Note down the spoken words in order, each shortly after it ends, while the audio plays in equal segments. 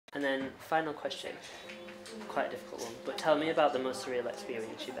And then final question, quite a difficult one, but tell me about the most surreal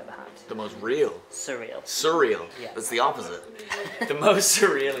experience you've ever had. The most real? Surreal. Surreal? Yeah. That's the opposite. The most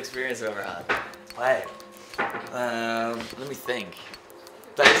surreal experience I've ever had. Wow. Let me think.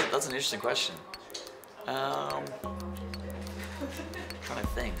 That's an interesting question. Trying to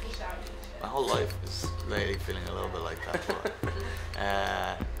think. My whole life is lately feeling a little bit like that. But,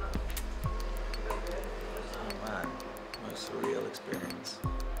 oh man, most surreal experience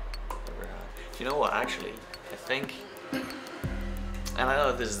I've ever had. You know what? Actually, I think, and I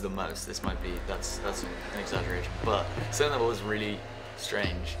know this is the most. This might be that's an exaggeration, but something that was really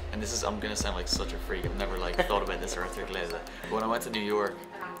strange. And this is, I'm gonna sound like such a freak. I've never like thought about this or articulated it. But when I went to New York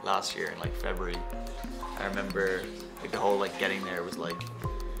last year in like February, I remember like the whole like getting there was like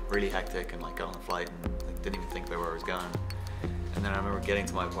really hectic and like got on the flight and like, didn't even think about where I was going. And then I remember getting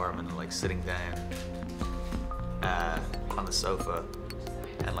to my apartment and like sitting down on the sofa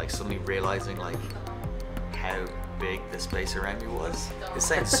and like suddenly realizing like how big the space around me was. It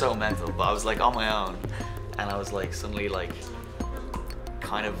sounds so mental, but I was like on my own and I was like suddenly like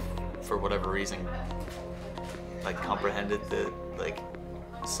kind of for whatever reason like comprehended the like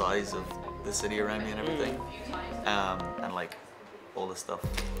size of the city around me and everything, and like all the stuff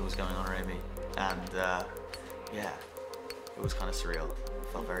that was going on around me, and yeah, it was kind of surreal.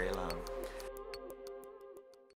 I felt very alone.